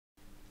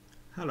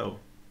Hello.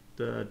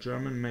 The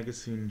German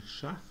magazine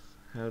Schach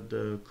held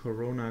the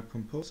Corona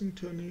composing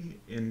tourney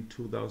in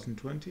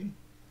 2020.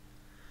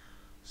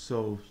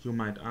 So you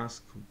might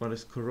ask, what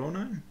is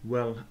Corona?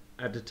 Well,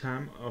 at the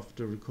time of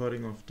the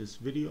recording of this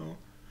video,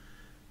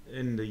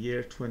 in the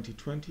year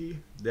 2020,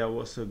 there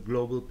was a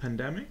global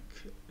pandemic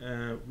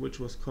which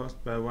was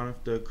caused by one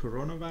of the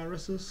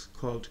coronaviruses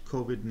called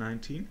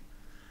COVID-19.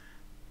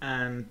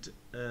 And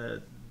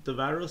the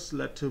virus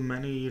led to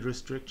many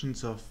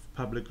restrictions of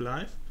public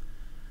life,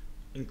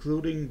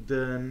 including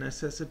the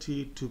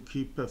necessity to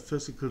keep a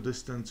physical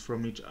distance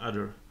from each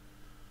other.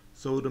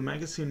 So the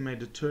magazine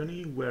made a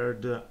tourney where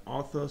the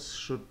authors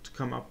should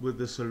come up with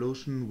a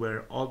solution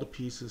where all the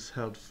pieces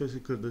held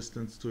physical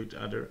distance to each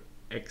other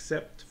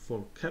except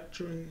for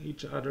capturing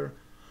each other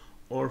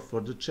or for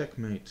the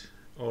checkmate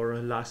or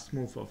a last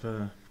move of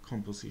a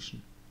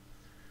composition.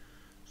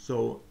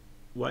 So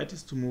white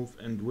is to move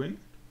and win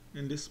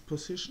in this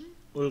position.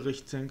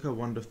 Ulrich Zenker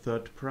won the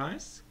third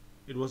prize.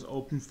 It was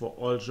open for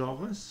all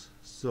genres,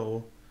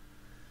 so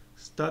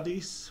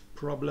studies,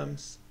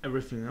 problems,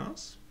 everything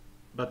else.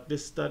 But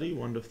this study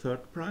won the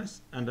third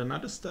prize, and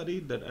another study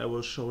that I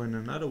will show in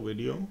another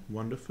video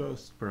won the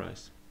first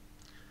prize.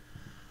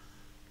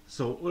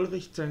 So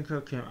Ulrich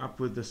Zenker came up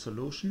with a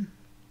solution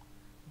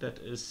that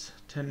is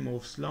 10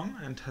 moves long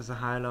and has a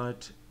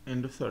highlight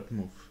in the third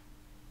move.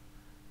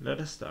 Let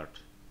us start.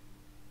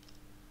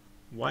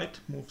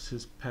 White moves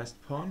his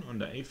passed pawn on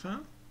the a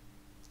file.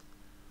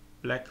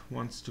 Black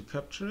wants to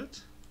capture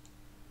it.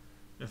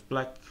 If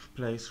black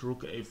plays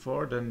rook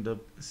a4, then the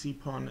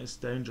c-pawn is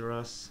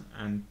dangerous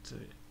and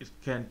it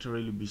can't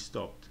really be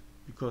stopped,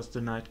 because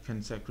the knight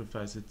can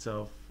sacrifice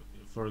itself.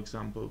 For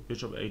example,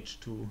 bishop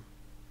h2.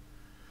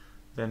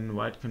 Then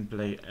white can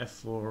play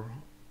f4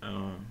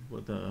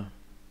 with a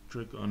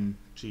trick on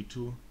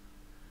g2,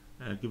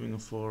 giving a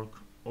fork,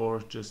 or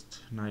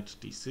just knight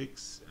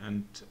d6,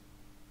 and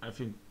I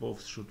think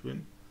both should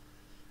win.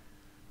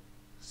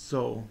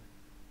 So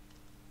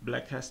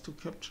black has to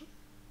capture.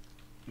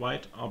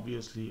 White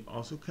obviously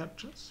also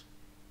captures.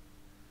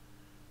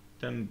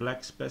 Then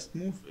black's best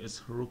move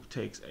is rook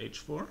takes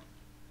h4.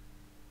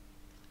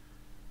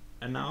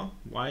 And now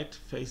white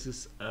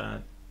faces a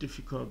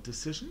difficult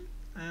decision,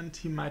 and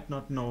he might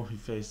not know he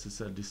faces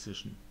a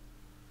decision.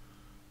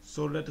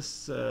 So let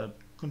us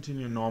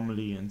continue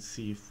normally and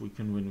see if we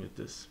can win with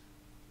this.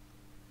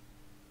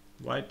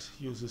 White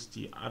uses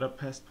the other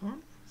passed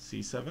pawn,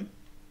 c7,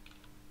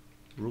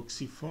 rook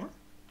c4,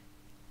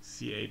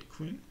 c8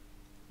 queen,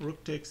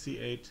 rook takes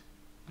c8,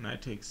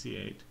 knight takes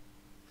c8,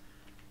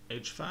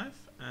 h5,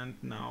 and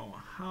now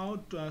how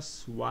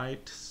does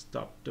white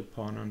stop the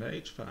pawn on the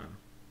h file?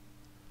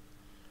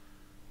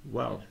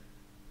 Well,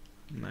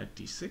 knight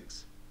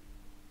d6,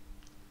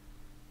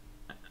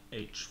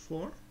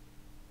 h4.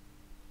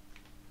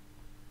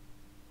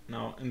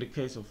 Now in the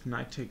case of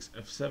knight takes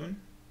f7,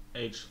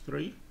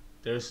 h3,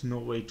 there is no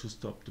way to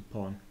stop the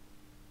pawn.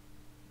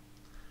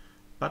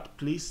 But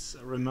please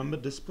remember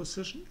this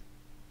position.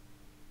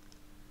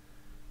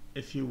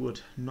 If you would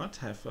not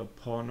have a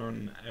pawn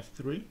on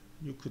f3,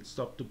 you could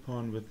stop the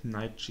pawn with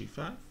knight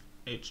g5,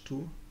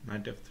 h2,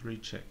 knight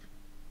f3 check.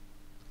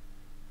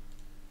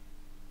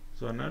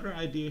 So another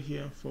idea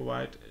here for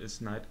white is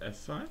knight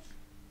f5,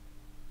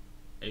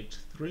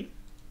 h3,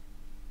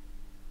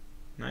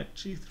 knight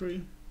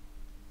g3,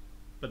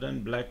 but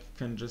then black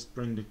can just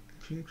bring the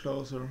king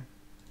closer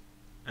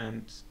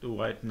and the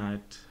white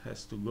knight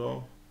has to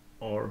go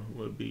or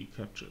will be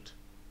captured.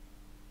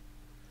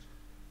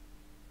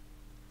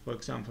 For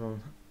example,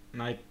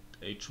 knight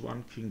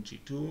h1, king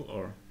g2,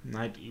 or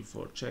knight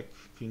e4 check,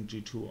 king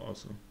g2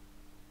 also.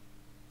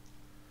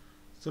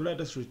 So let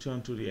us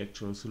return to the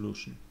actual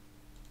solution.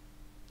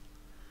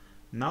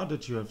 Now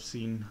that you have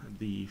seen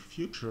the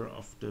future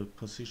of the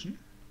position,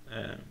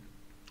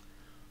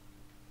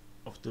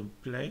 of the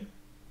play,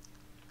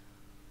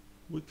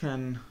 we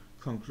can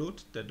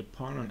conclude that the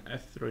pawn on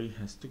f3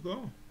 has to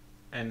go,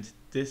 and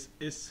this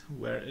is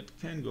where it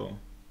can go.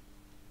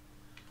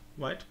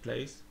 White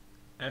plays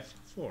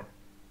f4.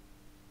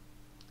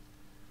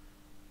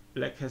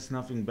 Black has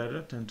nothing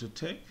better than to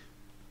take,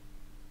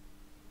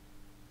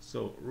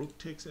 so rook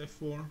takes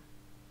f4.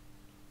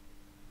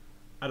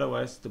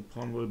 Otherwise the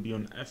pawn will be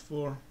on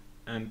f4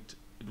 and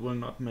it will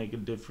not make a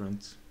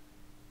difference.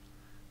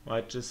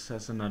 White just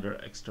has another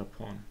extra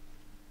pawn.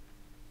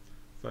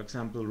 For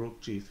example,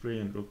 rook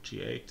g3 and rook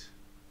g8.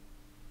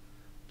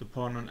 The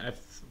pawn on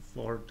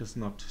f4 does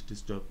not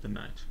disturb the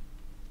knight.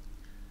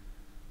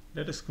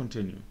 Let us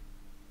continue.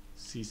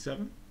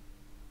 c7,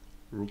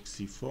 rook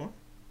c4,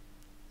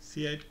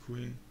 c8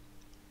 queen,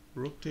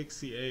 rook takes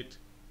c8,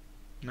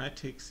 knight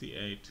takes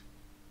c8,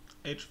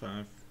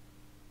 h5,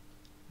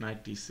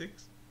 knight d6,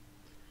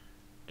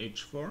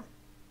 h4,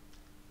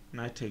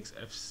 knight takes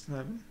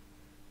f7,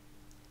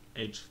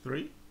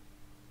 h3,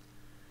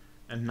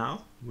 and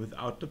now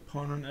without the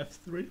pawn on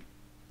f3,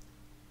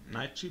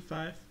 knight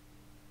g5,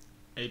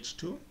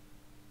 h2,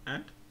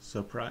 and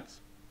surprise,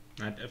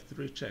 knight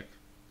f3 check.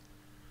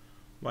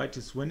 White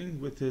is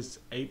winning with his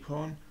a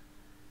pawn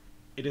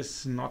It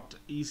is not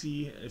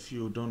easy if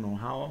you don't know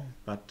how,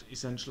 but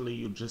essentially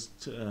you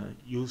just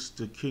use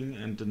the king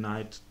and the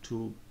knight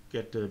to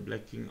get the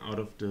black king out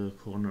of the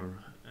corner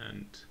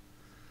and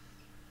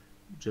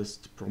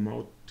just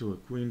promote to a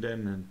queen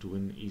then and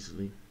win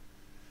easily.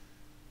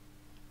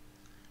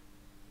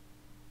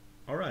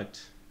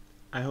 Alright,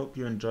 I hope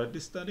you enjoyed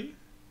this study,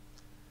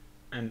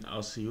 and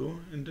I'll see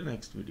you in the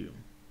next video.